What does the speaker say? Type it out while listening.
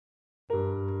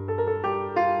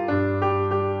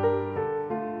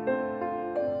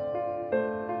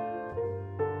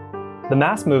The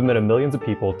mass movement of millions of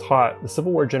people taught the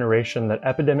Civil War generation that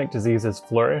epidemic diseases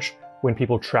flourish when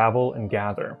people travel and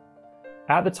gather.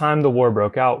 At the time the war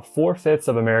broke out, 4/5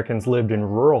 of Americans lived in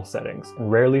rural settings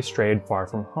and rarely strayed far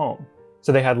from home.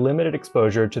 So they had limited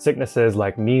exposure to sicknesses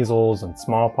like measles and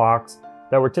smallpox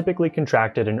that were typically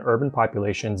contracted in urban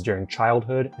populations during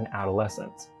childhood and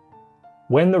adolescence.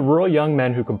 When the rural young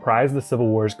men who comprised the Civil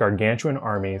War's gargantuan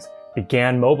armies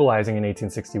began mobilizing in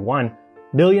 1861,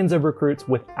 millions of recruits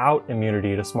without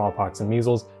immunity to smallpox and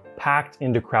measles packed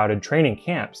into crowded training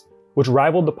camps, which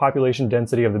rivaled the population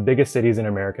density of the biggest cities in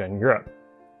America and Europe.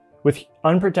 With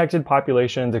unprotected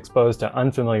populations exposed to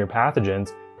unfamiliar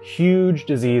pathogens, huge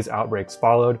disease outbreaks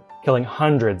followed, killing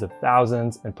hundreds of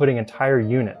thousands and putting entire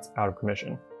units out of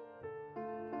commission.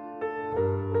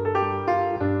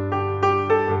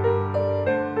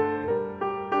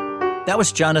 That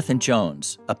was Jonathan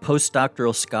Jones, a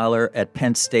postdoctoral scholar at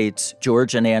Penn State's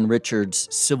George and Ann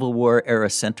Richards Civil War Era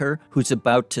Center, who's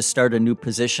about to start a new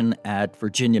position at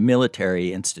Virginia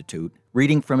Military Institute,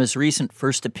 reading from his recent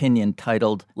first opinion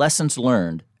titled Lessons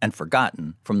Learned and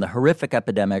Forgotten from the Horrific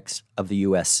Epidemics of the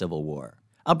U.S. Civil War.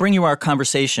 I'll bring you our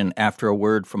conversation after a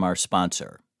word from our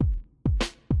sponsor.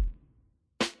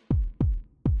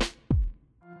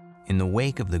 In the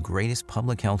wake of the greatest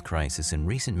public health crisis in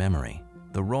recent memory,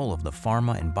 the role of the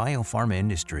pharma and biopharma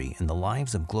industry in the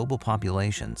lives of global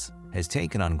populations has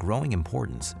taken on growing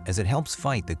importance as it helps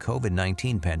fight the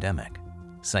COVID-19 pandemic.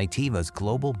 Cytiva's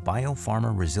Global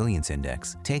Biopharma Resilience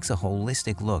Index takes a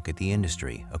holistic look at the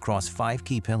industry across 5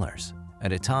 key pillars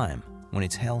at a time when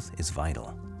its health is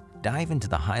vital. Dive into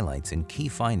the highlights and key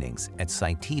findings at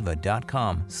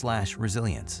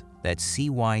cytiva.com/resilience. That's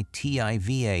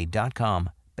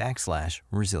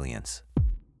CYTIVA.com/resilience.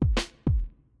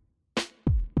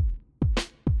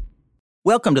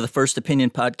 Welcome to the First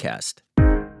Opinion Podcast.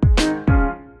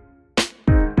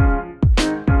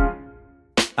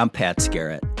 I'm Pat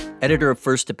Scarrett, editor of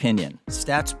First Opinion,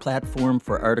 stats platform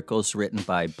for articles written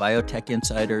by biotech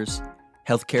insiders,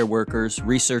 healthcare workers,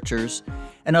 researchers,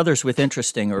 and others with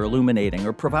interesting or illuminating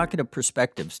or provocative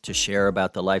perspectives to share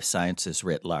about the life sciences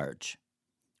writ large.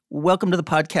 Welcome to the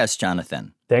podcast,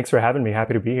 Jonathan. Thanks for having me.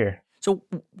 Happy to be here. So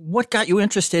what got you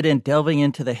interested in delving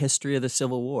into the history of the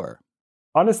Civil War?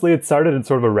 Honestly, it started in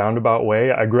sort of a roundabout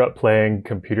way. I grew up playing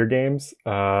computer games,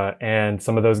 and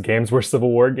some of those games were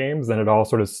Civil War games, and it all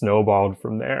sort of snowballed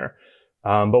from there.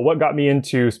 But what got me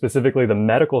into specifically the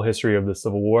medical history of the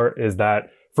Civil War is that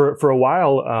for a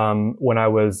while, when I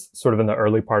was sort of in the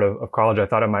early part of college, I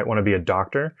thought I might want to be a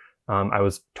doctor. I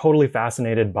was totally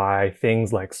fascinated by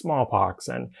things like smallpox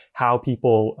and how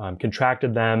people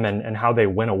contracted them and how they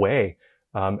went away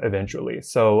eventually.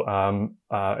 So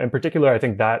in particular, I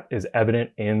think that is evident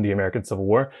in the American Civil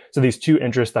War. So these two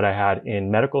interests that I had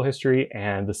in medical history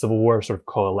and the Civil War sort of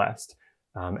coalesced.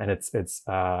 And it's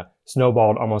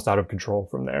snowballed almost out of control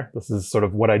from there. This is sort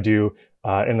of what I do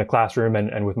in the classroom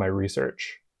and with my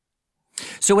research.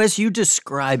 So as you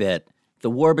describe it, the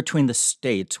war between the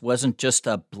states wasn't just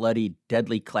a bloody,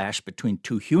 deadly clash between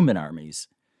two human armies,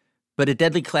 but a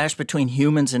deadly clash between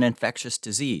humans and infectious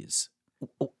disease.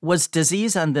 Was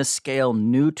disease on this scale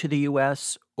new to the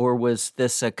U.S., or was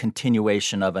this a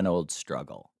continuation of an old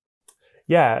struggle?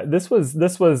 Yeah,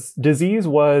 disease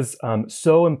was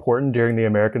so important during the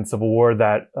American Civil War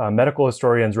that medical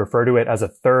historians refer to it as a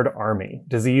third army.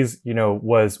 Disease,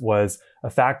 was a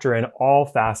factor in all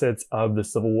facets of the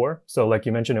Civil War. So like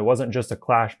you mentioned, it wasn't just a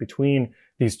clash between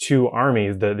these two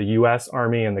armies, the U.S.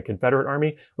 Army and the Confederate Army.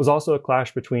 It was also a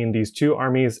clash between these two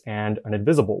armies and an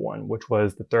invisible one, which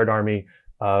was the Third Army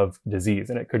of disease.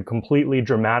 And it could completely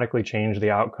dramatically change the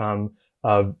outcome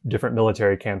of different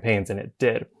military campaigns, and it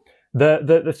did.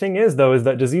 The thing is, though, is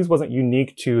that disease wasn't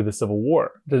unique to the Civil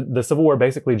War. The Civil War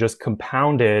basically just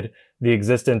compounded the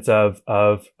existence of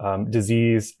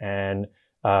disease and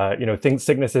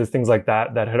sicknesses, things like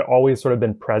that had always sort of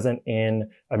been present in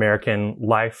American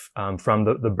life from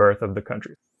the birth of the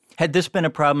country. Had this been a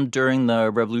problem during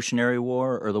the Revolutionary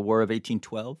War or the War of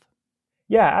 1812?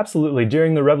 Yeah, absolutely.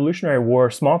 During the Revolutionary War,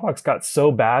 smallpox got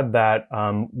so bad that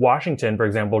Washington, for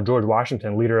example, George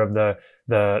Washington, leader of the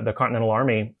Continental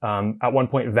Army, at one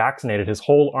point vaccinated his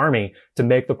whole army to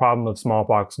make the problem of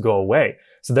smallpox go away.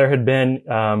 So there had been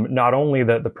not only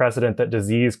the precedent that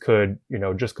disease could,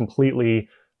 just completely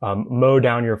mow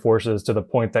down your forces to the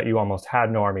point that you almost had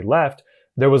no army left,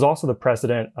 there was also the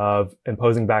precedent of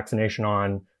imposing vaccination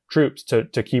on troops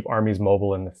to keep armies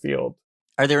mobile in the field.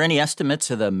 Are there any estimates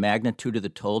of the magnitude of the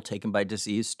toll taken by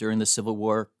disease during the Civil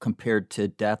War compared to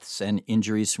deaths and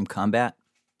injuries from combat?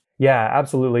 Yeah,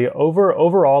 absolutely.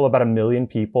 Overall, about 1 million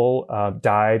people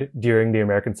died during the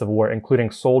American Civil War, including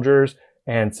soldiers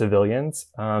and civilians.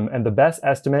 And the best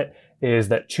estimate is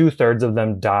that 2/3 of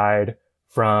them died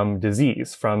from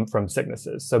disease, from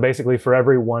sicknesses. So basically, for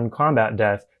every one combat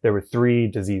death, there were 3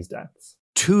 disease deaths.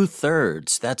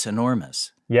 2/3, that's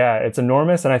enormous. Yeah, it's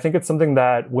enormous. And I think it's something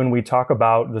that when we talk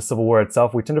about the Civil War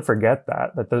itself, we tend to forget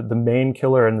that the main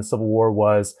killer in the Civil War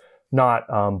was not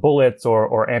bullets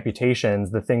or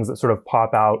amputations, the things that sort of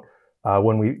pop out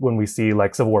when we see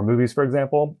like Civil War movies, for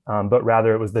example, but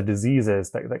rather it was the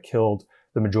diseases that killed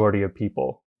the majority of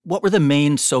people. What were the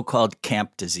main so-called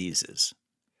camp diseases?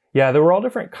 Yeah, there were all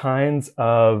different kinds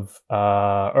of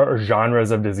or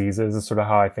genres of diseases is sort of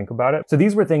how I think about it. So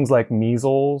these were things like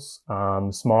measles,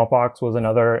 smallpox was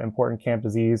another important camp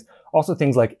disease. Also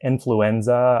things like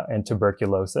influenza and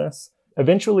tuberculosis.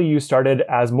 Eventually you started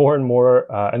as more and more,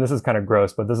 and this is kind of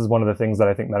gross, but this is one of the things that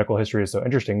I think medical history is so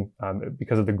interesting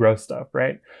because of the gross stuff,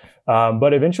 right?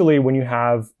 But eventually when you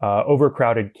have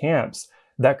overcrowded camps,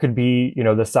 that could be,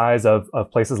 the size of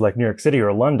places like New York City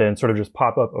or London, sort of just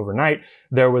pop up overnight.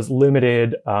 There was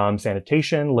limited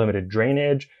sanitation, limited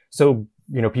drainage. So,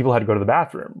 people had to go to the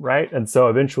bathroom, right? And so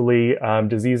eventually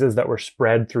diseases that were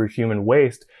spread through human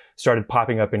waste started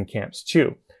popping up in camps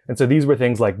too. And so these were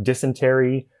things like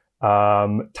dysentery,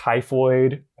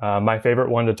 typhoid. My favorite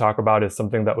one to talk about is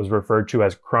something that was referred to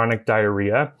as chronic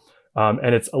diarrhea.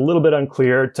 And it's a little bit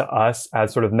unclear to us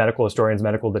as sort of medical historians,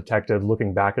 medical detectives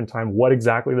looking back in time what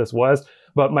exactly this was.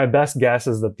 But my best guess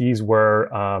is that these were,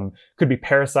 could be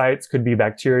parasites, could be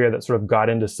bacteria that sort of got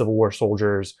into Civil War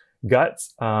soldiers'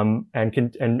 guts, and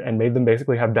made them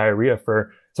basically have diarrhea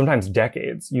for sometimes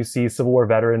decades. You see Civil War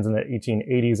veterans in the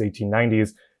 1880s,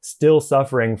 1890s still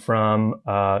suffering from,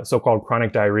 so-called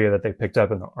chronic diarrhea that they picked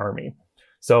up in the army.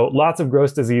 So lots of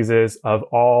gross diseases of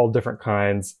all different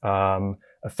kinds,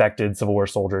 affected Civil War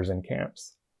soldiers in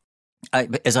camps.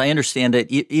 As I understand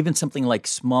it, even something like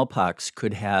smallpox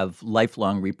could have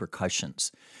lifelong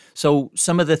repercussions. So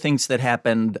some of the things that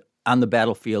happened on the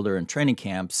battlefield or in training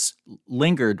camps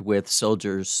lingered with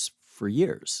soldiers for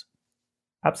years.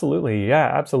 Absolutely. Yeah,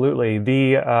 absolutely.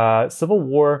 The Civil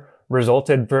War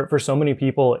resulted for so many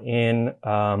people in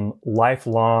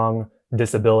lifelong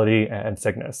disability and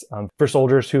sickness. For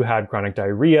soldiers who had chronic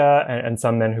diarrhea and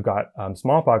some men who got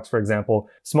smallpox, for example,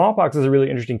 smallpox is a really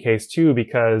interesting case too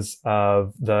because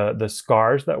of the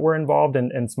scars that were involved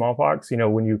in smallpox.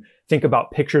 When you think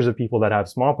about pictures of people that have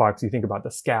smallpox, you think about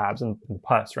the scabs and the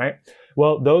pus, right?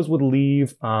 Well, those would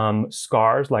leave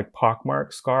scars, like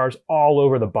pockmark scars, all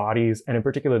over the bodies and in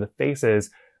particular the faces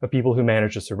of people who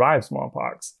managed to survive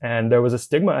smallpox. And there was a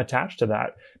stigma attached to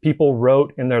that. People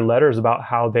wrote in their letters about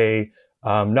how they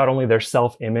not only their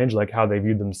self-image, like how they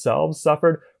viewed themselves,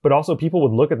 suffered, but also people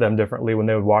would look at them differently when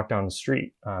they would walk down the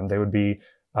street. They would be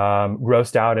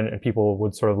grossed out, and people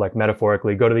would sort of like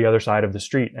metaphorically go to the other side of the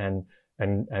street and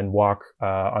walk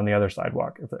on the other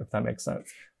sidewalk, if that makes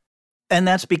sense. And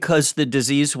that's because the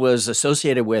disease was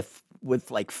associated with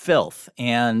like filth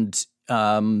and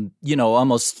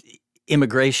almost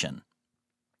immigration.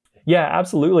 Yeah,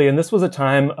 absolutely. And this was a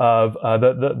time of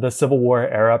the Civil War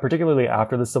era, particularly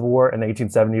after the Civil War in the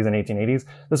 1870s and 1880s.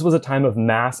 This was a time of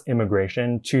mass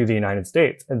immigration to the United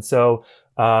States. And so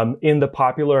in the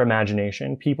popular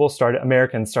imagination,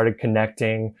 Americans started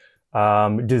connecting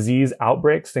disease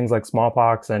outbreaks, things like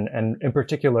smallpox and in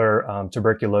particular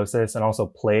tuberculosis and also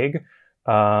plague.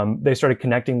 They started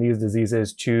connecting these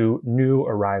diseases to new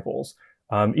arrivals.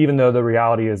 Even though the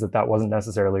reality is that wasn't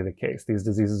necessarily the case. These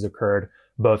diseases occurred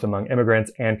both among immigrants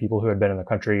and people who had been in the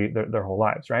country their whole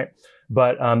lives, right?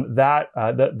 But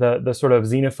the sort of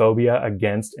xenophobia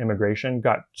against immigration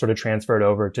got sort of transferred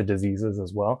over to diseases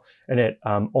as well, and it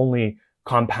only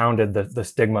compounded the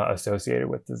stigma associated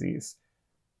with disease.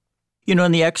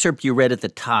 In the excerpt you read at the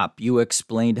top, you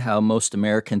explained how most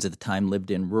Americans at the time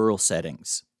lived in rural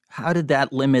settings. How did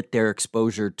that limit their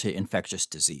exposure to infectious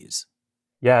disease?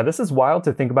 Yeah, this is wild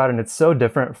to think about, and it's so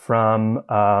different from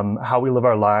how we live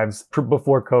our lives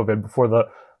before COVID, before the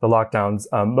lockdowns.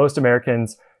 Most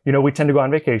Americans, we tend to go on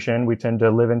vacation. We tend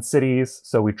to live in cities,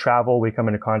 so we travel. We come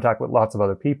into contact with lots of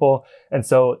other people, and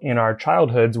so in our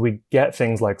childhoods, we get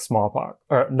things like smallpox,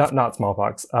 or not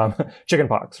smallpox,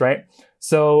 chickenpox, right?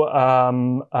 So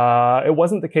it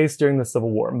wasn't the case during the Civil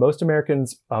War. Most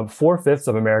Americans, 4/5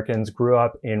 of Americans, grew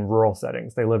up in rural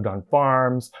settings. They lived on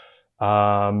farms.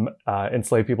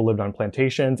 Enslaved people lived on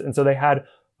plantations. And so they had,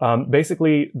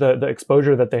 basically the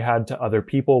exposure that they had to other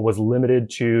people was limited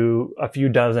to a few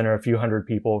dozen or a few hundred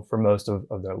people for most of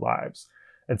their lives.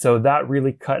 And so that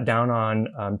really cut down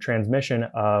on, transmission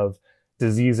of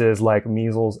diseases like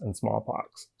measles and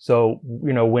smallpox. So,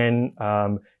 when,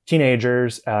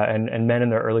 teenagers, and men in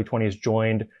their early 20s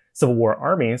joined Civil War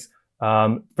armies,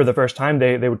 for the first time,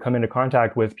 they would come into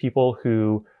contact with people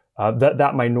who,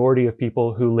 that minority of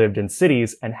people who lived in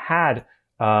cities and had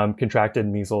contracted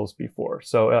measles before.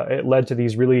 So it led to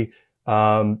these really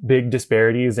big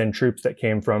disparities in troops that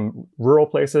came from rural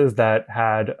places that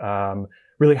had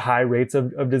really high rates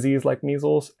of disease like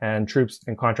measles, and troops,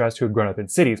 in contrast, who had grown up in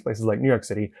cities, places like New York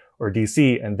City or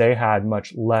DC, and they had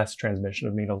much less transmission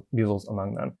of measles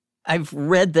among them. I've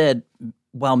read that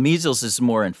while measles is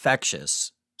more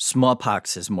infectious,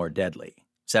 smallpox is more deadly.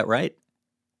 Is that right?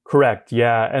 Correct.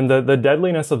 Yeah. And the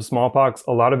deadliness of smallpox,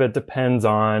 a lot of it depends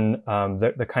on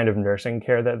the kind of nursing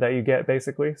care that you get,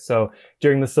 basically. So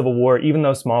during the Civil War, even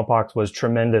though smallpox was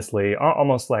tremendously,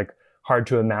 almost like hard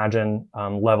to imagine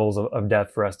levels of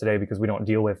death for us today, because we don't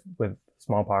deal with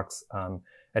smallpox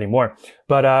anymore.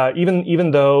 But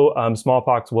even though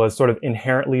smallpox was sort of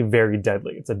inherently very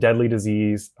deadly, it's a deadly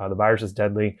disease, the virus is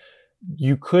deadly,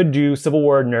 Civil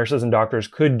War nurses and doctors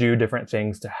could do different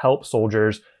things to help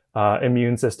soldiers'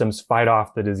 immune systems fight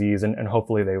off the disease, and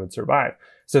hopefully they would survive.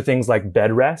 So things like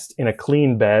bed rest in a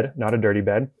clean bed, not a dirty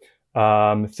bed.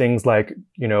 Things like,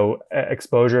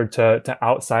 exposure to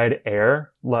outside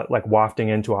air, like wafting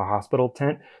into a hospital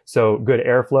tent. So good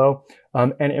airflow,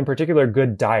 and in particular,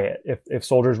 good diet. If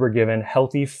soldiers were given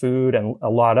healthy food and a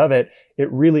lot of it,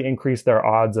 it really increased their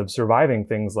odds of surviving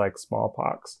things like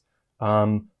smallpox.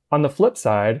 On the flip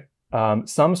side,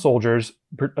 some soldiers,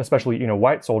 especially,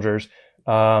 white soldiers,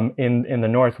 in the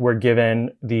North, were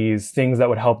given these things that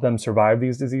would help them survive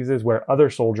these diseases, where other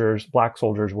soldiers, black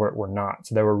soldiers, were not.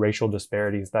 So there were racial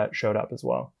disparities that showed up as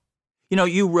well.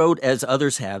 You wrote, as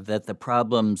others have, that the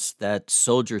problems that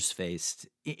soldiers faced,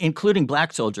 including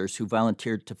black soldiers who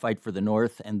volunteered to fight for the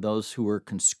North and those who were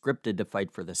conscripted to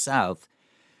fight for the South,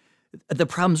 the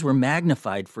problems were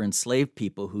magnified for enslaved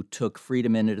people who took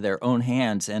freedom into their own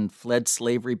hands and fled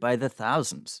slavery by the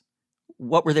thousands.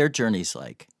 What were their journeys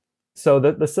like? So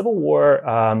the Civil War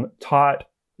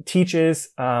teaches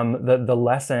the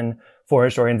lesson for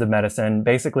historians of medicine,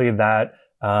 basically that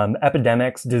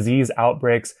epidemics, disease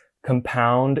outbreaks,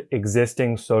 compound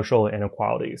existing social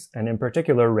inequalities, and in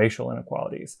particular, racial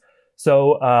inequalities.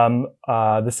 So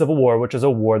the Civil War, which is a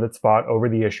war that's fought over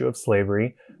the issue of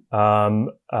slavery,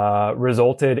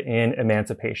 resulted in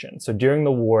emancipation. So during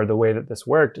the war, the way that this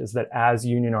worked is that as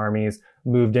Union armies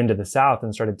moved into the South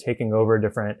and started taking over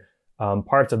different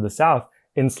parts of the South,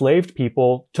 enslaved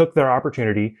people took their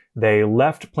opportunity. They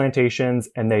left plantations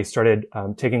and they started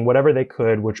taking whatever they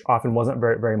could, which often wasn't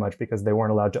very, very much because they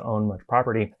weren't allowed to own much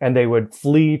property, and they would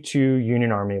flee to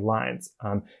Union Army lines.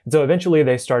 And so eventually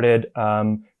they started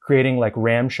creating like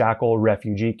ramshackle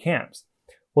refugee camps.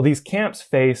 Well, these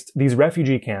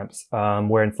refugee camps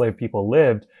where enslaved people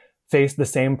lived, faced the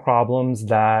same problems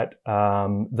that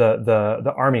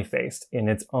the army faced in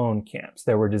its own camps.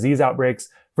 There were disease outbreaks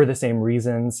for the same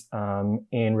reasons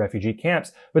in refugee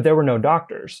camps, but there were no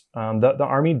doctors. The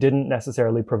army didn't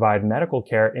necessarily provide medical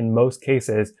care in most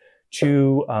cases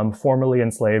to formerly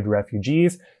enslaved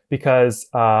refugees because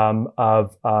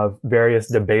of various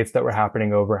debates that were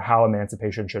happening over how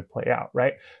emancipation should play out,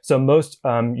 right? So most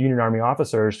Union Army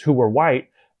officers who were white,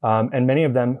 and many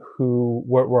of them who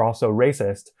were also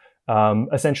racist,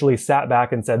 essentially sat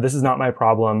back and said, this is not my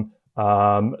problem.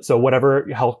 So whatever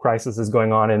health crisis is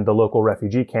going on in the local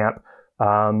refugee camp,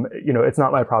 it's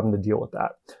not my problem to deal with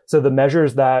that. So the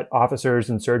measures that officers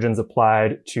and surgeons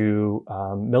applied to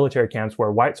military camps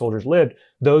where white soldiers lived,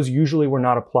 those usually were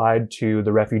not applied to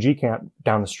the refugee camp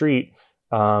down the street,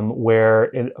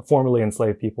 where formerly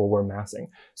enslaved people were massing.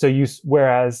 So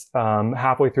whereas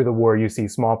halfway through the war, you see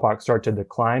smallpox start to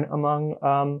decline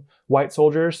among white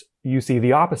soldiers, you see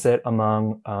the opposite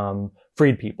among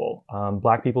freed people,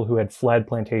 black people who had fled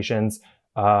plantations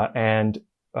and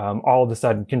all of a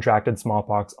sudden contracted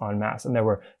smallpox en masse. And there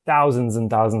were thousands and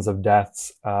thousands of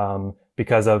deaths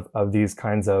because of these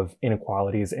kinds of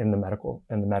inequalities in the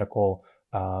medical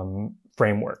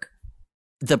framework.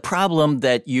 The problem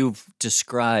that you've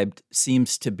described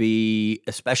seems to be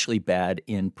especially bad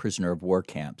in prisoner of war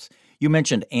camps. You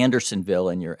mentioned Andersonville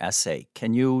in your essay.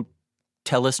 Can you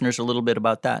tell listeners a little bit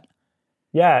about that?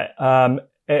 Yeah.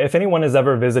 If anyone has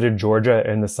ever visited Georgia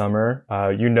in the summer,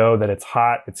 you know that it's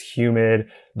hot, it's humid,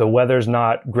 the weather's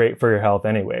not great for your health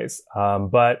anyways.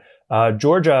 But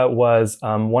Georgia was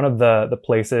one of the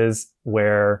places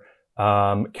where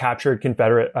captured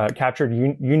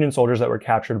Union soldiers that were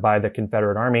captured by the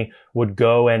Confederate Army would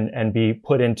go and be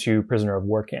put into prisoner of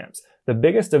war camps. The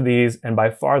biggest of these, and by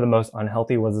far the most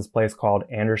unhealthy, was this place called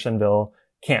Andersonville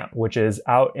Camp, which is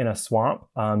out in a swamp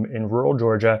in rural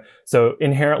Georgia. So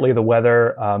inherently the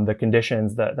weather, the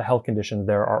conditions, the health conditions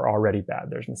there are already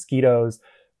bad. There's mosquitoes.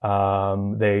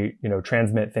 They,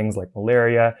 transmit things like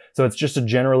malaria. So it's just a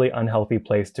generally unhealthy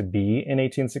place to be in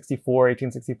 1864,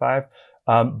 1865.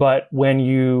 But when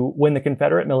the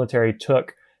Confederate military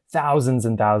took thousands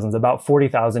and thousands, about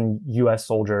 40,000 U.S.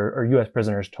 soldiers or U.S.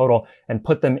 prisoners total, and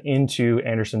put them into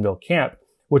Andersonville camp,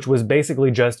 which was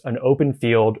basically just an open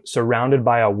field surrounded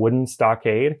by a wooden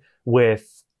stockade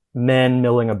with men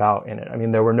milling about in it. I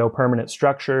mean, there were no permanent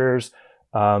structures.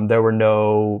 There were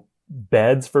no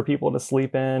beds for people to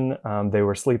sleep in. They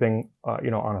were sleeping,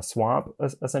 on a swamp,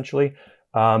 essentially.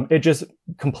 It just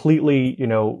completely,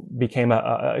 became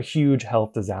a huge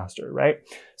health disaster, right?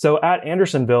 So at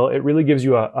Andersonville, it really gives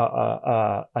you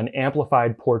an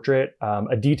amplified portrait,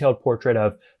 a detailed portrait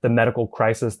of the medical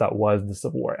crisis that was the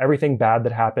Civil War. Everything bad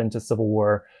that happened to Civil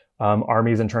War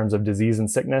armies in terms of disease and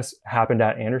sickness happened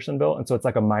at Andersonville. And so it's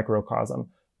like a microcosm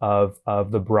of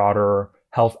the broader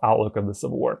health outlook of the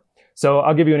Civil War. So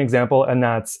I'll give you an example, and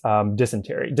that's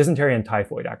dysentery and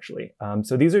typhoid, actually.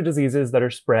 So these are diseases that are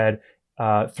spread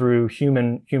through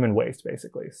human waste,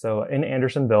 basically. So in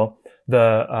Andersonville,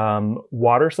 the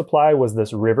water supply was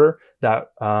this river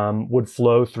that would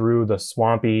flow through the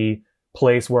swampy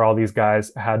place where all these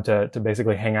guys had to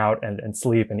basically hang out and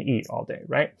sleep and eat all day,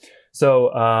 right?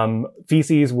 So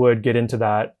feces would get into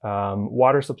that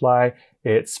water supply.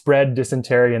 It spread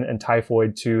dysentery and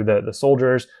typhoid to the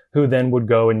soldiers, who then would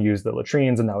go and use the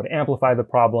latrines, and that would amplify the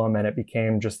problem. And it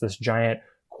became just this giant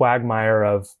quagmire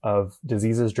of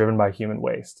diseases driven by human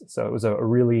waste. So it was a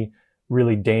really,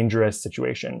 really dangerous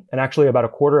situation. And actually about a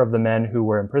quarter of the men who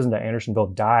were imprisoned at Andersonville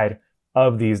died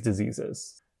of these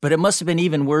diseases. But it must have been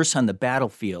even worse on the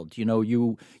battlefield.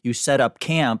 You set up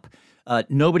camp.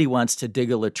 Nobody wants to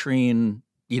dig a latrine,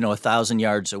 1,000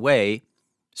 yards away.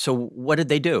 So what did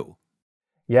they do?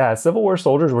 Yeah, Civil War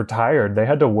soldiers were tired. They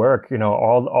had to work,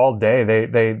 all day.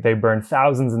 They burned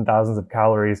thousands and thousands of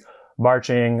calories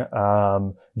marching,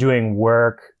 doing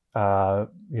work,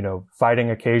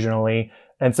 fighting occasionally.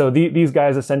 And so these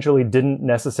guys essentially didn't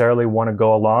necessarily want to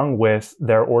go along with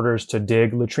their orders to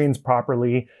dig latrines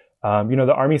properly.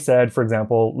 The Army said, for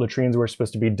example, latrines were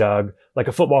supposed to be dug like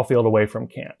a football field away from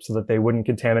camp so that they wouldn't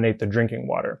contaminate the drinking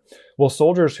water. Well,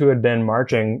 soldiers who had been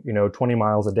marching, 20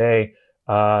 miles a day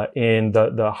in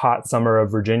the hot summer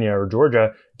of Virginia or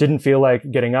Georgia didn't feel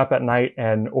like getting up at night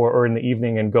or in the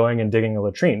evening and going and digging a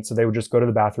latrine. So they would just go to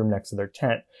the bathroom next to their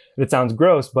tent. And it sounds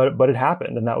gross, but it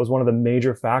happened. And that was one of the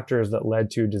major factors that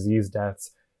led to disease deaths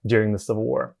during the Civil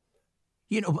War.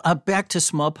 Back to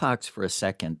smallpox for a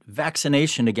second.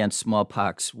 Vaccination against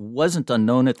smallpox wasn't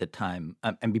unknown at the time.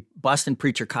 Boston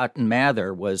preacher Cotton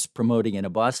Mather was promoting it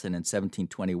in Boston in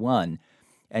 1721.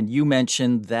 And you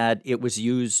mentioned that it was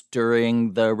used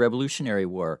during the Revolutionary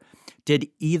War. Did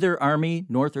either army,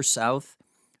 North or South,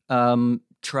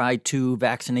 try to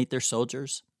vaccinate their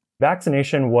soldiers?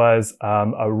 Vaccination was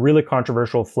a really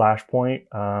controversial flashpoint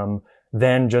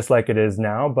then, just like it is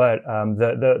now. But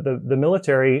the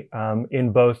military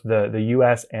in both the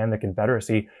U.S. and the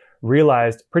Confederacy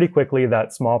realized pretty quickly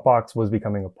that smallpox was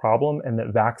becoming a problem and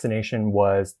that vaccination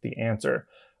was the answer.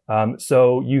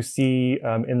 So you see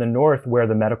in the North, where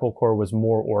the medical corps was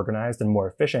more organized and more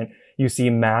efficient, you see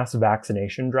mass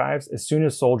vaccination drives. As soon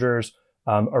as soldiers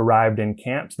arrived in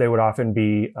camps, they would often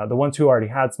be, the ones who already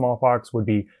had smallpox would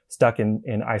be stuck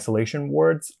in isolation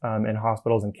wards in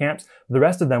hospitals and camps. The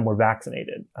rest of them were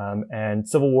vaccinated. And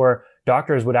Civil War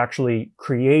doctors would actually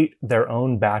create their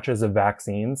own batches of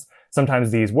vaccines.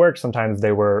 Sometimes these worked, sometimes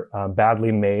they were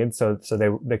badly made, so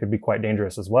they could be quite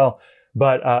dangerous as well.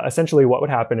 But essentially what would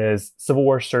happen is Civil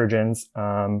War surgeons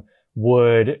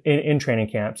would, in training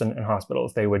camps and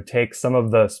hospitals, they would take some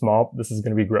of the this is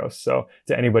going to be gross. So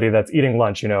to anybody that's eating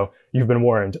lunch, you've been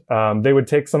warned. They would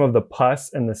take some of the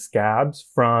pus and the scabs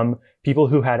from people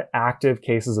who had active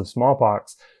cases of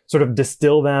smallpox, sort of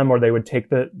distill them, or they would take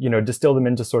distill them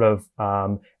into sort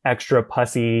of extra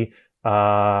pussy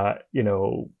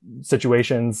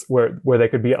situations where they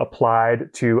could be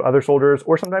applied to other soldiers,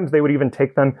 or sometimes they would even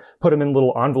take them, put them in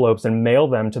little envelopes and mail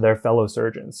them to their fellow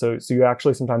surgeons. So you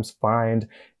actually sometimes find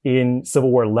in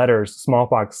Civil War letters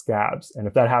smallpox scabs. And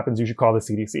if that happens, you should call the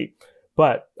CDC.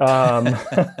 But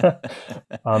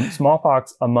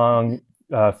smallpox among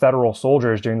federal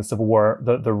soldiers during the Civil War,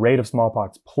 the rate of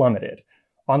smallpox plummeted.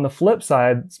 On the flip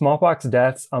side, smallpox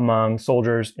deaths among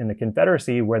soldiers in the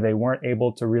Confederacy, where they weren't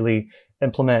able to really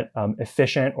implement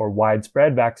efficient or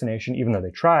widespread vaccination, even though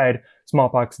they tried,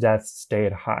 smallpox deaths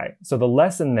stayed high. So the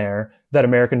lesson there that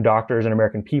American doctors and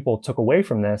American people took away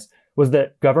from this was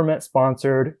that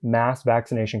government-sponsored mass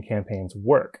vaccination campaigns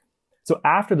work. So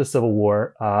after the Civil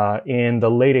War, in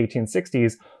the late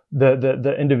 1860s,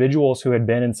 the individuals who had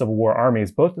been in Civil War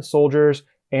armies, both the soldiers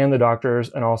and the doctors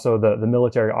and also the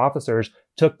military officers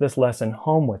took this lesson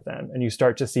home with them. And you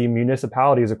start to see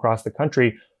municipalities across the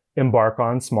country embark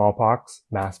on smallpox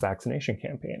mass vaccination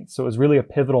campaigns. So it was really a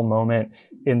pivotal moment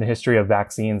in the history of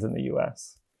vaccines in the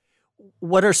US.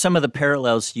 What are some of the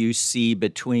parallels you see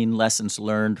between lessons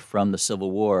learned from the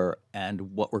Civil War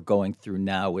and what we're going through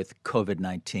now with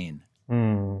COVID-19?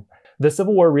 The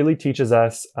Civil War really teaches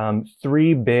us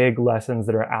three big lessons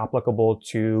that are applicable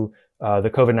to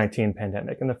the COVID-19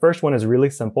 pandemic. And the first one is really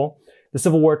simple. The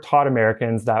Civil War taught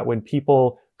Americans that when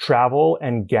people travel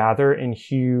and gather in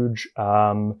huge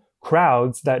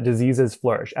crowds, that diseases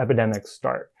flourish, epidemics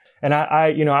start. And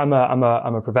I'm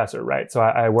a professor, right? So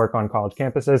I work on college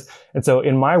campuses. And so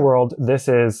in my world, this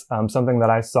is something that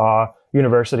I saw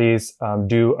universities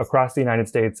do across the United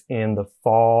States in the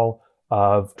fall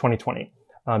of 2020.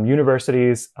 Many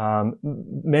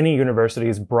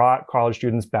universities brought college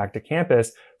students back to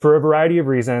campus for a variety of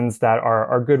reasons that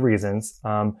are good reasons.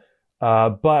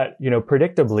 But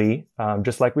predictably,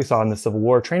 just like we saw in the Civil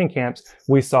War training camps,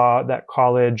 we saw that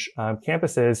college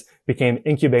campuses became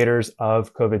incubators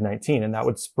of COVID-19, and that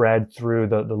would spread through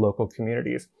the local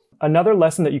communities. Another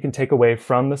lesson that you can take away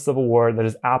from the Civil War that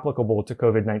is applicable to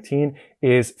COVID-19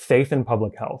 is faith in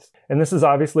public health. And this is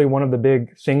obviously one of the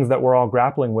big things that we're all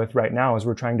grappling with right now as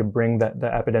we're trying to bring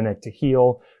the epidemic to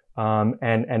heel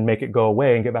and make it go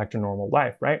away and get back to normal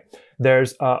life, right?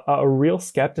 There's a real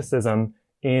skepticism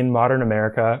in modern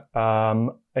America,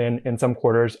 in some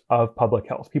quarters of public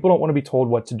health. People don't want to be told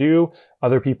what to do.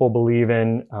 Other people believe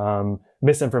in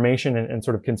misinformation and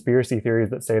sort of conspiracy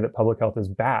theories that say that public health is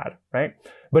bad, right?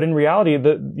 But in reality,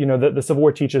 the Civil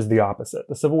War teaches the opposite.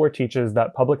 The Civil War teaches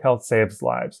that public health saves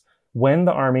lives. When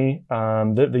the Army,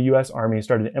 the U.S. Army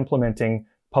started implementing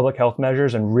public health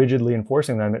measures and rigidly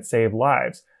enforcing them, it saved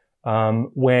lives.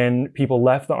 When people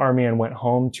left the Army and went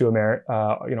home to America,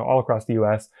 all across the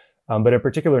U.S., but in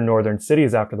particular northern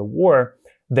cities after the war,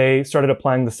 they started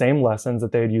applying the same lessons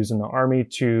that they had used in the Army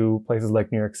to places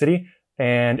like New York City,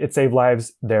 and it saved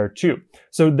lives there too.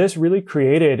 So this really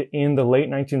created in the late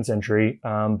 19th century,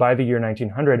 by the year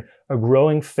 1900, a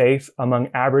growing faith among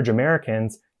average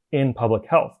Americans in public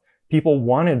health. People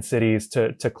wanted cities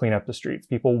to clean up the streets.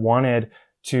 People wanted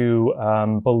to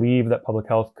believe that public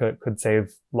health could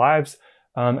save lives.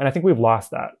 And I think we've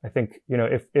lost that. I think,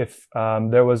 if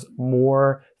there was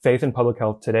more faith in public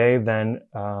health today, then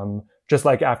just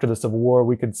like after the Civil War,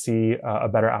 we could see a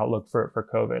better outlook for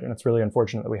COVID. And it's really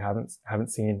unfortunate that we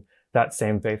haven't seen that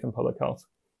same faith in public health.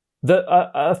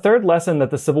 A third lesson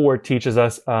that the Civil War teaches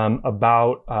us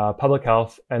about public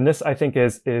health, and this I think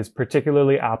is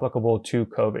particularly applicable to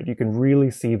COVID. You can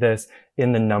really see this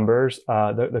in the numbers,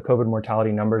 the COVID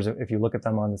mortality numbers, if you look at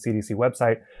them on the CDC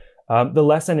website. The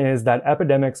lesson is that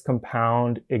epidemics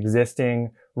compound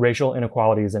existing racial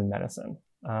inequalities in medicine.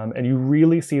 And you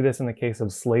really see this in the case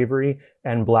of slavery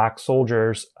and Black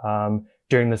soldiers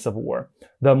during the Civil War.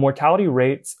 The mortality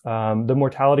rates,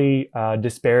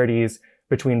 disparities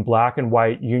between Black and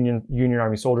white Union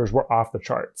Army soldiers were off the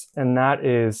charts. And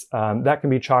that can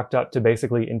be chalked up to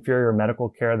basically inferior medical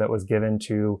care that was given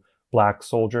to Black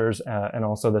soldiers, and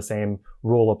also the same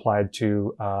rule applied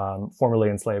to formerly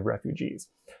enslaved refugees.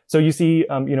 So you see,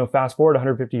 fast forward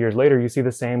 150 years later, you see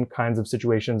the same kinds of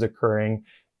situations occurring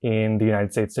in the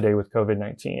United States today with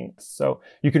COVID-19. So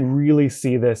you can really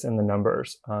see this in the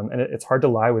numbers, and it's hard to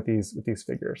lie with these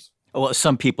figures. Well,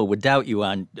 some people would doubt you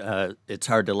on it's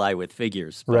hard to lie with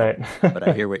figures, but, right? But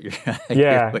I hear what you're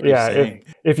you're saying.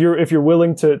 If you're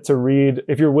willing to read,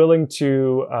 if you're willing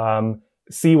to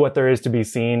see what there is to be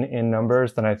seen in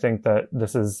numbers, then I think that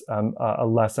this is a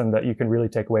lesson that you can really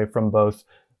take away from both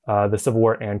the Civil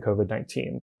War and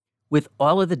COVID-19. With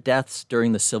all of the deaths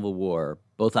during the Civil War,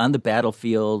 both on the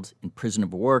battlefield, in prisoner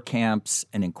of war camps,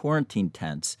 and in quarantine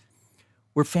tents,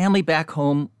 were family back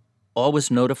home always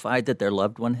notified that their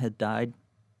loved one had died?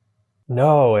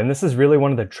 No, and this is really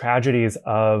one of the tragedies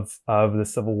of the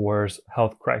Civil War's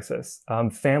health crisis.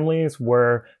 Families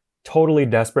were totally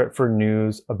desperate for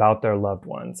news about their loved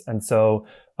ones. And so,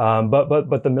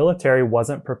 but the military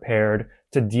wasn't prepared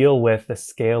to deal with the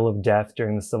scale of death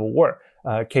during the Civil War.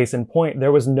 Case in point,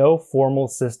 there was no formal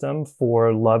system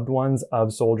for loved ones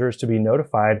of soldiers to be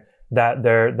notified that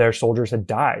their soldiers had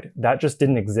died. That just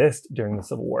didn't exist during the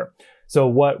Civil War. So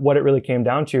what it really came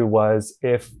down to was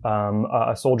if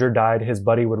a soldier died, his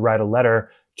buddy would write a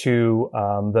letter to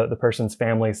the person's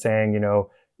family saying,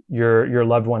 your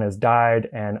loved one has died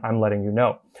and I'm letting you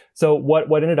know. So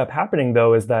what ended up happening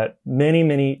though is that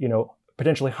many,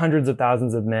 potentially hundreds of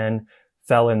thousands of men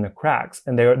fell in the cracks,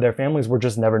 and their families were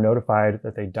just never notified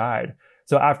that they died.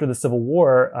 So after the Civil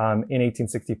War, in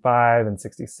 1865 and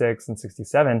 66 and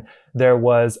 67, there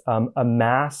was a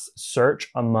mass search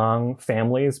among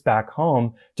families back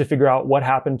home to figure out what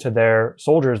happened to their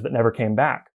soldiers that never came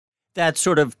back. That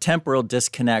sort of temporal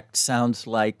disconnect sounds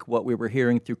like what we were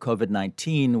hearing through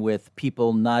COVID-19, with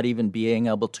people not even being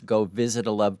able to go visit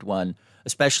a loved one,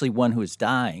 especially one who is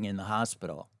dying in the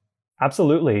hospital.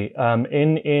 Absolutely.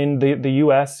 In the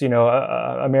U.S.,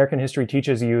 American history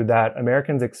teaches you that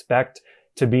Americans expect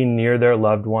to be near their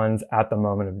loved ones at the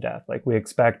moment of death. Like, we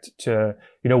expect to,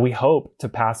 we hope to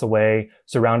pass away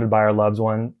surrounded by our loved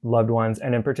ones.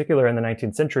 And in particular, in the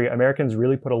 19th century, Americans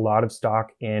really put a lot of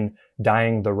stock in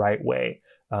dying the right way.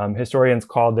 Historians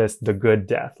call this the good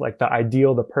death. Like, the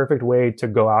ideal, the perfect way to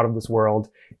go out of this world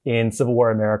in Civil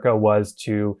War America was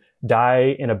to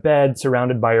die in a bed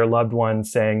surrounded by your loved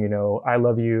ones saying, I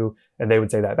love you. And they would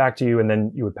say that back to you, and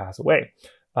then you would pass away.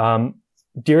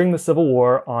 During the Civil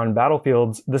War on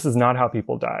battlefields, this is not how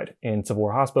people died. In Civil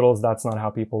War hospitals, that's not how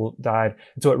people died.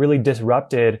 And so it really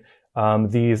disrupted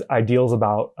these ideals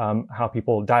about how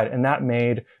people died. And that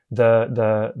made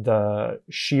the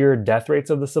sheer death rates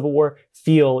of the Civil War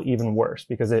feel even worse,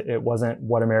 because it wasn't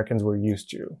what Americans were used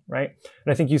to, right?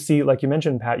 And I think you see, like you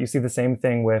mentioned, Pat, you see the same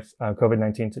thing with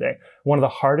COVID-19 today. One of the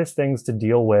hardest things to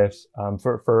deal with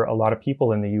for a lot of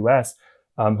people in the U.S.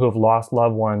 Who have lost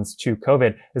loved ones to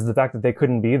COVID is the fact that they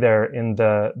couldn't be there in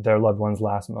their loved ones'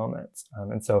 last moments.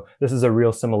 And so this is a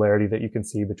real similarity that you can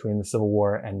see between the Civil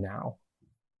War and now.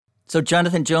 So,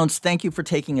 Jonathan Jones, thank you for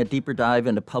taking a deeper dive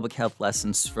into public health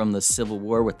lessons from the Civil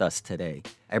War with us today.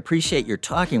 I appreciate your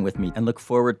talking with me and look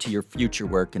forward to your future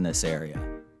work in this area.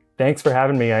 Thanks for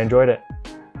having me. I enjoyed it.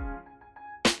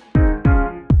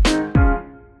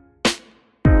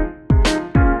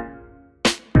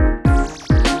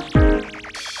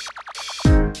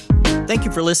 Thank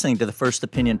you for listening to the First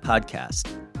Opinion podcast.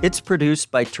 It's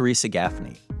produced by Teresa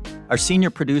Gaffney. Our senior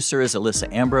producer is Alyssa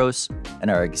Ambrose,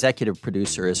 and our executive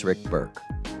producer is Rick Burke.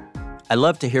 I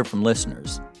love to hear from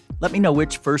listeners. Let me know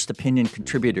which First Opinion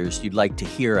contributors you'd like to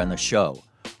hear on the show,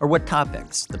 or what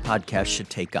topics the podcast should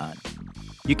take on.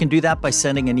 You can do that by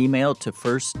sending an email to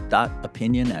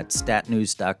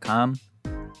first.opinion@statnews.com,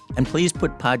 and please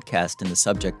put podcast in the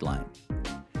subject line.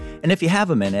 And if you have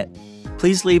a minute,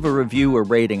 please leave a review or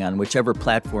rating on whichever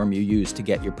platform you use to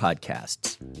get your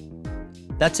podcasts.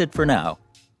 That's it for now.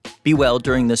 Be well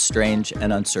during this strange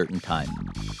and uncertain time.